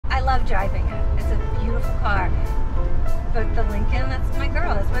love driving it. It's a beautiful car. But the Lincoln, that's my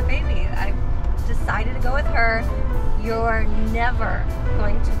girl, that's my baby. I decided to go with her. You're never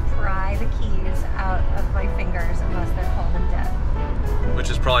going to pry the keys out of my fingers unless they're cold and dead. Which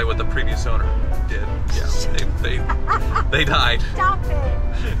is probably what the previous owner did. Yeah, they died. Stop it.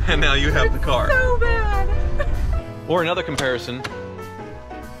 And now you have the car. So bad. Or another comparison.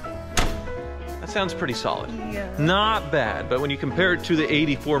 That sounds pretty solid. Yeah. Not bad, but when you compare it to the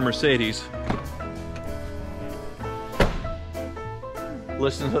 84 Mercedes,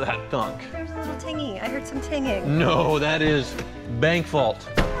 listen to that thunk. There's a little tingy. I heard some tinging. No, that is bank fault.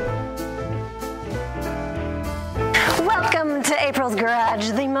 Welcome to April's Garage,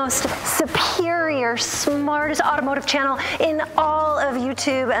 the most superior, smartest automotive channel in all of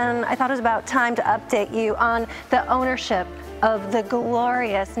YouTube. And I thought it was about time to update you on the ownership of the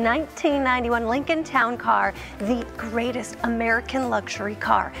glorious 1991 Lincoln Town Car, the greatest American luxury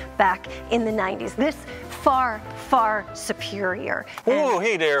car back in the 90s. This far, far superior. Oh,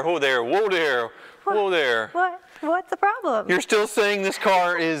 hey there, whoa there, whoa there, whoa there. What's the problem? You're still saying this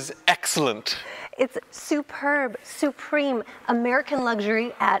car is excellent. It's superb, supreme American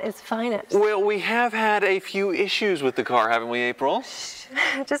luxury at its finest. Well, we have had a few issues with the car, haven't we, April?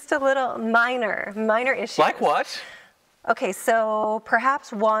 Just a little minor issues. Like what? Okay, so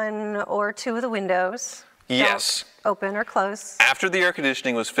perhaps one or two of the windows. Yes. Don't open or close. After the air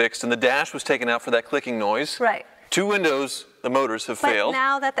conditioning was fixed and the dash was taken out for that clicking noise. Right. Two windows, the motors have failed. But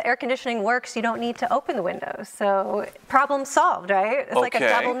now that the air conditioning works, you don't need to open the windows. So problem solved, right? It's like a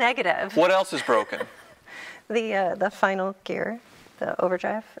double negative. What else is broken? The final gear, the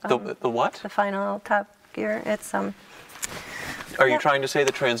overdrive. The what? The final top gear. It's Are you trying to say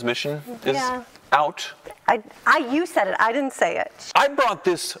the transmission is out? You said it. I didn't say it. I brought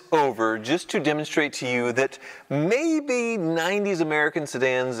this over just to demonstrate to you that maybe 90s American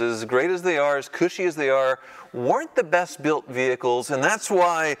sedans, as great as they are, as cushy as they are, weren't the best built vehicles, and that's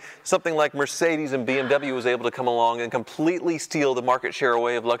why something like Mercedes and BMW was able to come along and completely steal the market share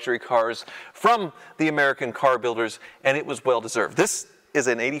away of luxury cars from the American car builders, and it was well deserved. This is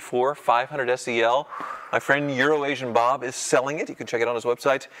an 84 500 SEL. My friend Euro-Asian Bob is selling it. You can check it on his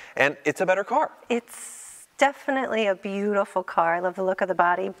website, and it's a better car. It's definitely a beautiful car. I love the look of the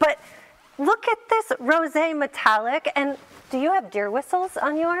body, but look at this rosé metallic. And do you have deer whistles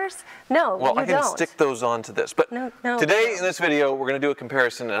on yours? No, well, you I can don't. stick those onto this. But today in this video, we're going to do a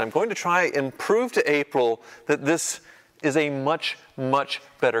comparison, and I'm going to try and prove to April that this is a much, much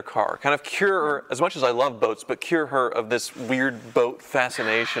better car. Kind of cure her, as much as I love boats, but cure her of this weird boat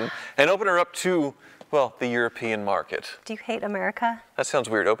fascination and open her up to, well, the European market. Do you hate America? That sounds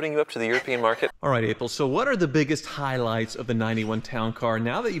weird, opening you up to the European market. All right, April, so what are the biggest highlights of the 91 Town Car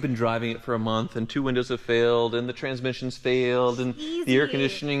now that you've been driving it for a month and two windows have failed and the transmission's failed and the air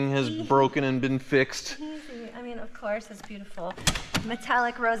conditioning has broken and been fixed? Easy. I mean, of course, it's beautiful.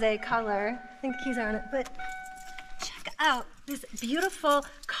 Metallic rosé color. I think the keys are on it, but check out this beautiful,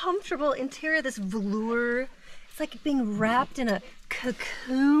 comfortable interior, this velour. It's like being wrapped in a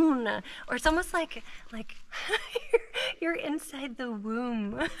cocoon, or it's almost like you're inside the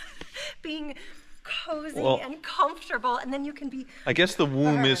womb, being cozy and comfortable, and then you can be. I guess the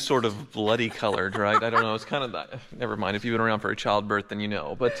womb is sort of bloody colored, right? I don't know. It's kind of that. Never mind. If you've been around for a childbirth, then you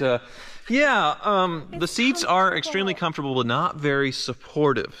know. But the seats are extremely comfortable, but not very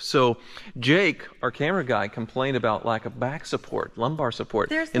supportive. So Jake, our camera guy, complained about lack of back support, lumbar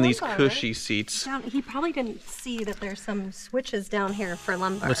support in these cushy seats. He probably didn't see that there's some switches down here for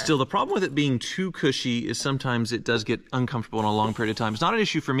lumbar. But still, the problem with it being too cushy is sometimes it does get uncomfortable in a long period of time. It's not an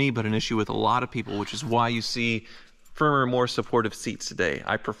issue for me, but an issue with a lot of people, which is why you see firmer, more supportive seats today.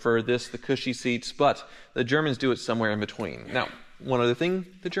 I prefer this, the cushy seats, but the Germans do it somewhere in between. Now, one other thing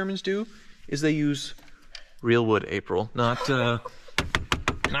the Germans do is they use real wood, April, not that.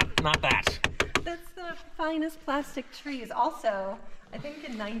 That's the finest plastic trees. Also, I think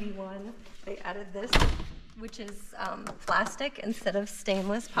in '91 they added this, which is plastic instead of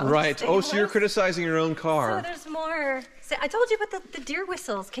stainless. Right. Stainless. Oh, so you're criticizing your own car. So there's more. So I told you about the deer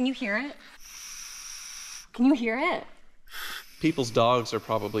whistles. Can you hear it? Can you hear it? People's dogs are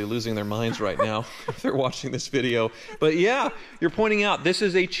probably losing their minds right now if they're watching this video. But yeah, you're pointing out this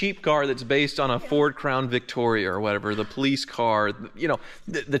is a cheap car that's based on a Ford Crown Victoria or whatever, the police car, you know,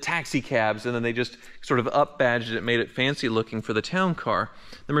 the taxi cabs, and then they just sort of up-badged it, made it fancy looking for the town car.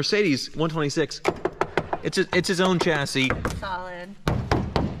 The Mercedes 126, it's its own chassis. Solid.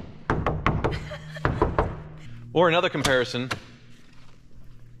 Or another comparison.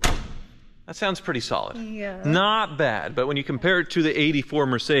 That sounds pretty solid. Yeah. Not bad, but when you compare it to the 84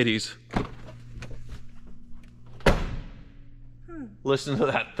 Mercedes. Listen to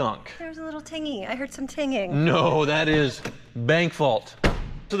that thunk. There's a little tingy. I heard some tinging. No, that is bank fault.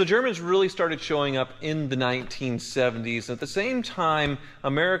 So the Germans really started showing up in the 1970s. At the same time,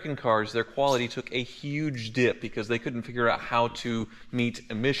 American cars, their quality took a huge dip because they couldn't figure out how to meet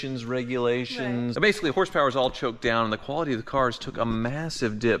emissions regulations. Right. Basically, horsepower was all choked down and the quality of the cars took a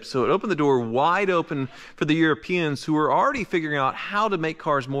massive dip. So it opened the door wide open for the Europeans who were already figuring out how to make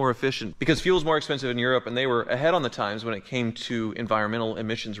cars more efficient because fuel's more expensive in Europe and they were ahead on the times when it came to environmental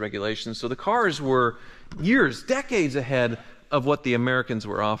emissions regulations. So the cars were years, decades ahead of what the Americans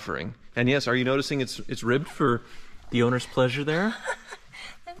were offering. And yes, are you noticing it's ribbed for the owner's pleasure there?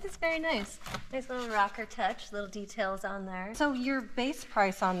 That is very nice. Nice little rocker touch, little details on there. So your base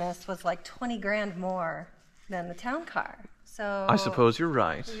price on this was like 20 grand more than the town car. So I suppose you're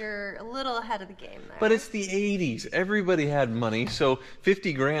right. You're a little ahead of the game there. But it's the 80s. Everybody had money, so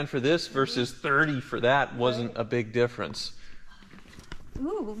 50 grand for this versus 30 for that wasn't a big difference.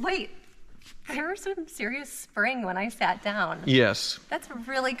 Ooh, wait. There was some serious spring when I sat down. Yes. That's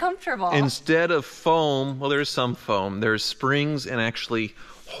really comfortable. Instead of foam, well, there's some foam. There's springs and actually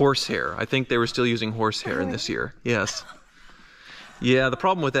horsehair. I think they were still using horsehair in this year. Yes. Yeah, the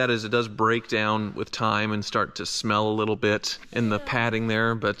problem with that is it does break down with time and start to smell a little bit in the padding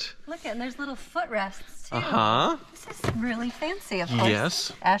there, but... Look at, and there's little footrests too. Uh-huh. This is really fancy, of course.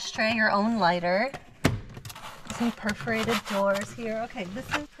 Yes. Ashtray, your own lighter. Some perforated doors here. Okay, this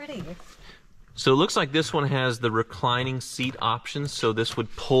is pretty. So it looks like this one has the reclining seat option, so this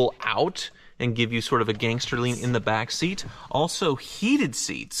would pull out and give you sort of a gangster lean in the back seat. Also heated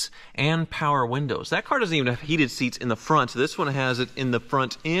seats and power windows. That car doesn't even have heated seats in the front. This one has it in the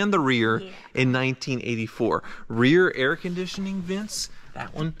front and the rear in 1984. Rear air conditioning vents.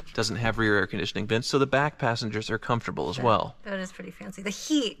 That one doesn't have rear air conditioning vents, so the back passengers are comfortable as well. That is pretty fancy. The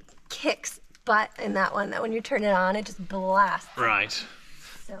heat kicks butt in that one. That when you turn it on, it just blasts. Right.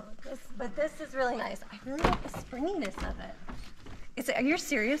 So but this is really nice. I really like the springiness of it. Are you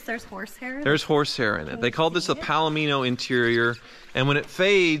serious? There's horsehair? There's horsehair in it. They called this a Palomino interior, and when it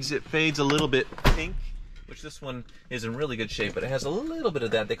fades a little bit pink, which this one is in really good shape, but it has a little bit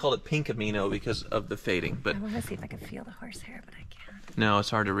of that. They called it pink amino because of the fading. But I want to see if I can feel the horsehair, but I can't. No,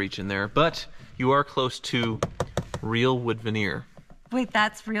 it's hard to reach in there. But you are close to real wood veneer. Wait,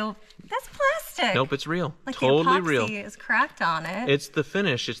 that's real? That's plastic. Nope, it's real. Like totally the real. epoxy is cracked on it. It's the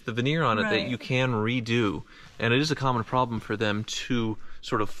finish, it's the veneer on it that Right. you can redo. And it is a common problem for them to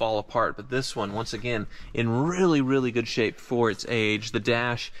sort of fall apart. But this one, once again, in really, really good shape for its age. The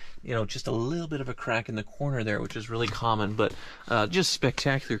dash, you know, just a little bit of a crack in the corner there, which is really common, but just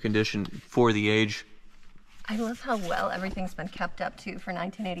spectacular condition for the age. I love how well everything's been kept up to for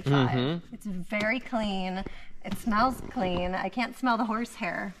 1985. It's very clean. It smells clean. I can't smell the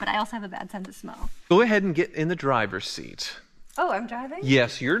horsehair, but I also have a bad sense of smell. Go ahead and get in the driver's seat. Oh, I'm driving?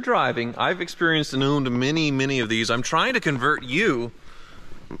 Yes, you're driving. I've experienced and owned many, many of these. I'm trying to convert you.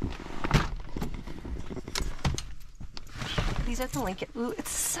 These are the Lincoln. Ooh, it's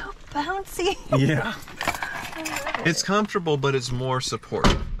so bouncy. Yeah. I love it. It's comfortable, but it's more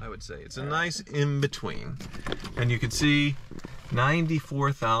supportive, I would say. It's a nice in-between. And you can see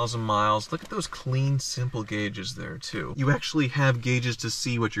 94,000 miles. Look at those clean, simple gauges there, too. You actually have gauges to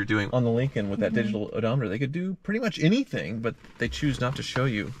see what you're doing. On the Lincoln with that digital odometer, they could do pretty much anything, but they choose not to show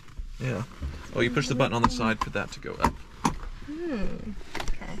you. Yeah. Oh, you push the button on the side for that to go up.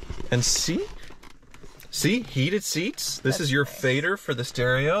 Okay. And see? See, heated seats. This is your fader for the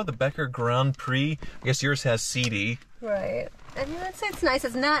stereo, the Becker Grand Prix. I guess yours has CD. Right. And I'd say it's nice.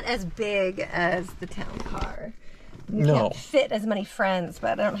 It's not as big as the town car. You No. can't fit as many friends,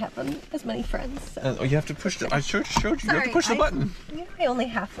 but I don't have as many friends. So. Oh, you have to push the. I showed you. You have to push the button. I only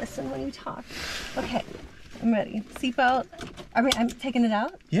half listen when you talk. Okay, I'm ready. Seatbelt. I mean, I'm taking it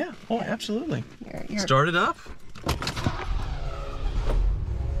out. Yeah. Oh, absolutely. You're Start it up.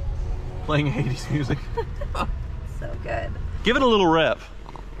 Playing 80s music. so good. Give it a little rev.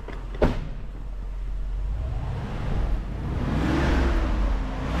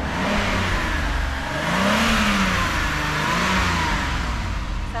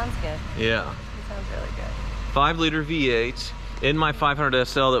 Sounds good. Yeah. It sounds really good. 5-liter V8. In my 500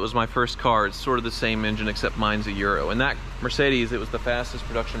 SL, that was my first car. It's sort of the same engine, except mine's a Euro. And that Mercedes, it was the fastest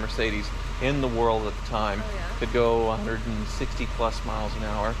production Mercedes in the world at the time. Oh, yeah? Could go 160 plus miles an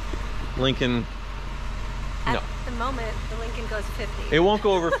hour. Lincoln, no. At the moment, the Lincoln goes 50. It won't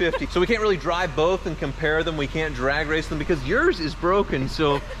go over 50. So we can't really drive both and compare them. We can't drag race them because yours is broken.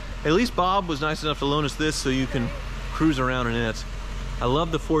 So at least Bob was nice enough to loan us this so you can cruise around in it. I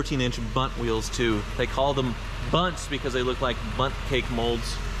love the 14-inch bunt wheels too. They call them bunts because they look like bunt cake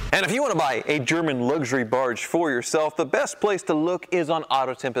molds. And if you want to buy a German luxury barge for yourself, the best place to look is on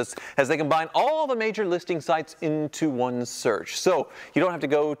Auto Tempest, as they combine all the major listing sites into one search. So you don't have to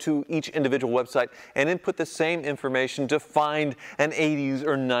go to each individual website and input the same information to find an 80s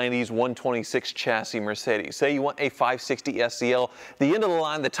or 90s 126 chassis Mercedes. Say you want a 560 SEL, the end of the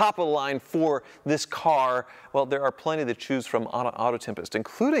line, the top of the line for this car. Well, there are plenty to choose from on Auto Tempest,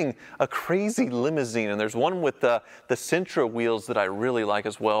 including a crazy limousine. And there's one with the Sentra wheels that I really like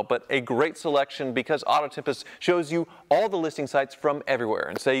as well. But a great selection, because Auto Tempest shows you all the listing sites from everywhere.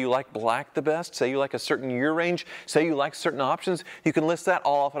 And say you like black the best, say you like a certain year range, say you like certain options, you can list that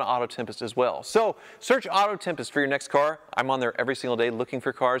all off on Auto Tempest as well. So search Auto Tempest for your next car. I'm on there every single day looking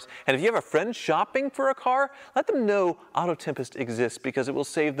for cars. And if you have a friend shopping for a car, let them know Auto Tempest exists, because it will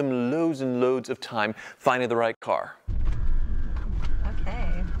save them loads and loads of time finding the right car.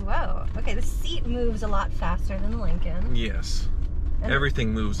 Okay, whoa. Okay, the seat moves a lot faster than the Lincoln. Yes.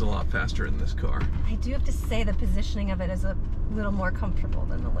 Everything moves a lot faster in this car. I do have to say the positioning of it is a little more comfortable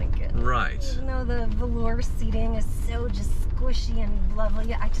than the Lincoln. Right. Even though the velour seating is so just squishy and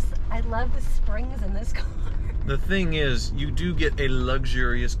lovely, I love the springs in this car. The thing is, you do get a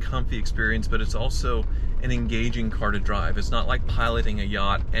luxurious, comfy experience, but it's also an engaging car to drive. It's not like piloting a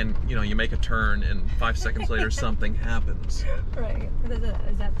yacht and, you know, you make a turn and 5 seconds later something happens. Right.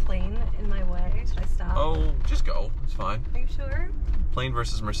 Is that plane in my way? Should I stop? Oh, just go. It's fine. Are you sure? Plane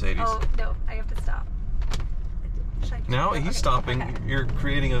versus Mercedes. Oh, no. I have to stop. Now he's stopping. Okay. You're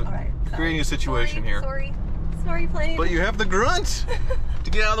creating a situation here. Sorry, plane. But you have the grunt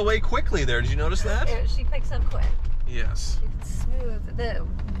to get out of the way quickly there. Did you notice that? She picks up quick. Yes. It's smooth. The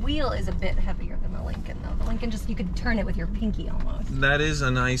wheel is a bit heavier than the Lincoln, though. The Lincoln, just, you could turn it with your pinky almost. That is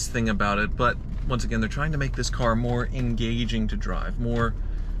a nice thing about it, but once again, they're trying to make this car more engaging to drive, more,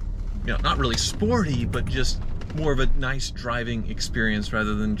 you know, not really sporty, but just more of a nice driving experience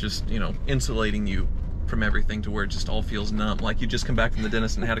rather than just, you know, insulating you from everything to where it just all feels numb, like you just come back from the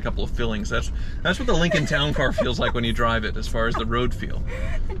dentist and had a couple of fillings. That's what the Lincoln Town Car feels like when you drive it, as far as the road feel.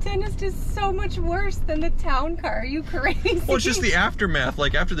 The dentist is so much worse than the Town Car. Are you crazy? Well, it's just the aftermath,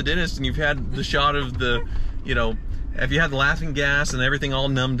 like after the dentist and you've had the shot of the, you know, if you had the laughing gas and everything all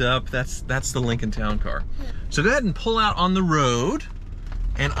numbed up, that's the Lincoln Town Car. So go ahead and pull out on the road,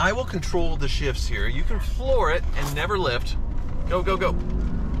 and I will control the shifts here. You can floor it and never lift. Go, go, go.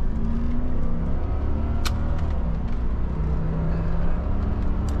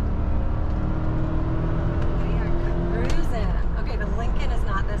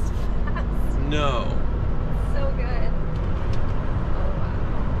 No. So good. Oh,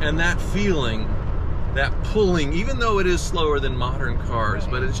 wow. And that feeling, that pulling, even though it is slower than modern cars,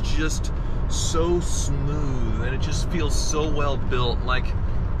 Right. but it's just so smooth and it just feels so well built, like,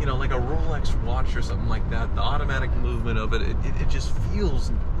 you know, like a Rolex watch or something like that. The automatic movement of it, it just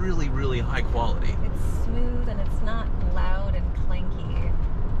feels really, really high quality. It's smooth and it's not loud and clanky.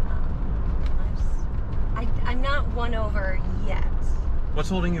 I'm not won over yet. What's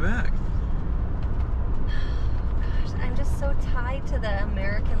holding you back? I'm just so tied to the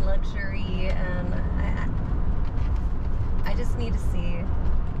American luxury, and I just need to see.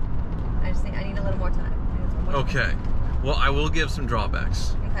 I need a little more time. Okay. Well, I will give some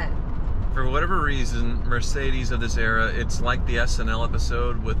drawbacks. Okay. For whatever reason, Mercedes of this era, it's like the SNL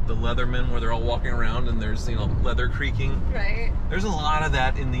episode with the Leathermen where they're all walking around and there's, you know, leather creaking. Right. There's a lot of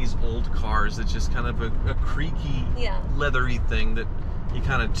that in these old cars. It's just kind of a creaky, leathery thing that you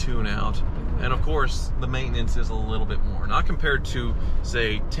kind of tune out. Mm-hmm. And of course, the maintenance is a little bit more. Not compared to,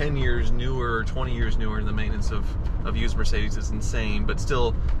 say, 10 years newer or 20 years newer, the maintenance of used Mercedes is insane, but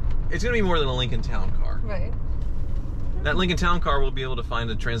still, it's going to be more than a Lincoln Town Car. Right. That Lincoln Town Car will be able to find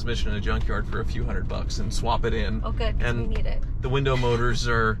a transmission in a junkyard for a few $100 and swap it in. Oh, good, because we need it. The window motors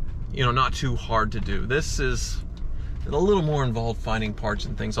are, you know, not too hard to do. This is a little more involved finding parts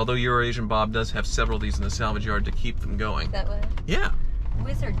and things, although Eurasian Bob does have several of these in the salvage yard to keep them going. That way? Yeah.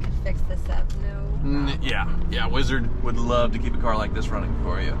 Wizard could fix this up, no? Yeah, Wizard would love to keep a car like this running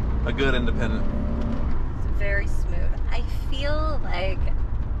for you. A good independent. It's very smooth. I feel like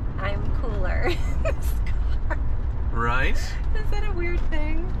I'm cooler in this car. Right? Is that a weird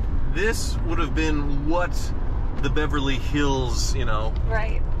thing? This would have been what the Beverly Hills, you know,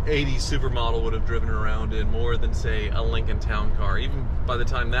 right, 80s supermodel would have driven around in, more than, say, a Lincoln Town Car. Even by the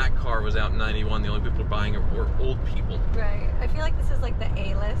time that car was out in 91, the only people buying it were old people. Right. I feel like this is like the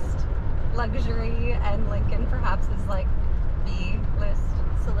A-list luxury, and Lincoln perhaps is like B-list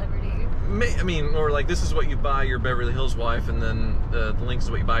celebrity. I mean, or like this is what you buy your Beverly Hills wife, and then the Lincoln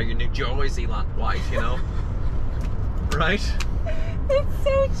is what you buy your New Jersey wife, you know? Right? It's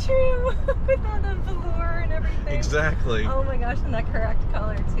so true. With all the velour and everything. Exactly. Oh my gosh, and the correct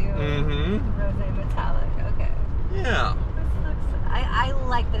color too. Mm-hmm. Rose metallic. Okay. Yeah. I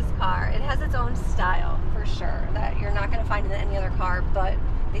like this car. It has its own style for sure that you're not going to find in any other car but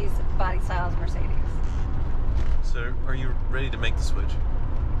these body styles Mercedes. So, are you ready to make the switch?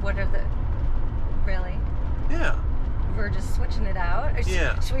 What are the... Really? Yeah. We're just switching it out?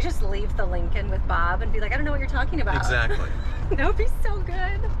 Yeah. Should we just leave the Lincoln with Bob and be like, I don't know what you're talking about? Exactly. That would be so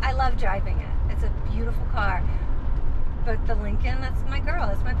good. I love driving it. It's a beautiful car. But the Lincoln, that's my girl.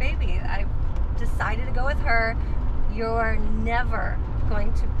 That's my baby. I decided to go with her. You're never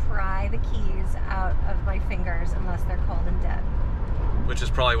going to pry the keys out of my fingers unless they're cold and dead. Which is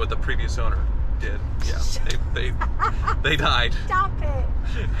probably what the previous owner did. Yeah, they died. Stop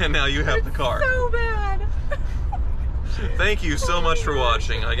it. And now you have the car. So bad. Thank you so much for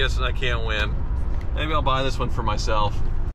watching. I guess I can't win. Maybe I'll buy this one for myself.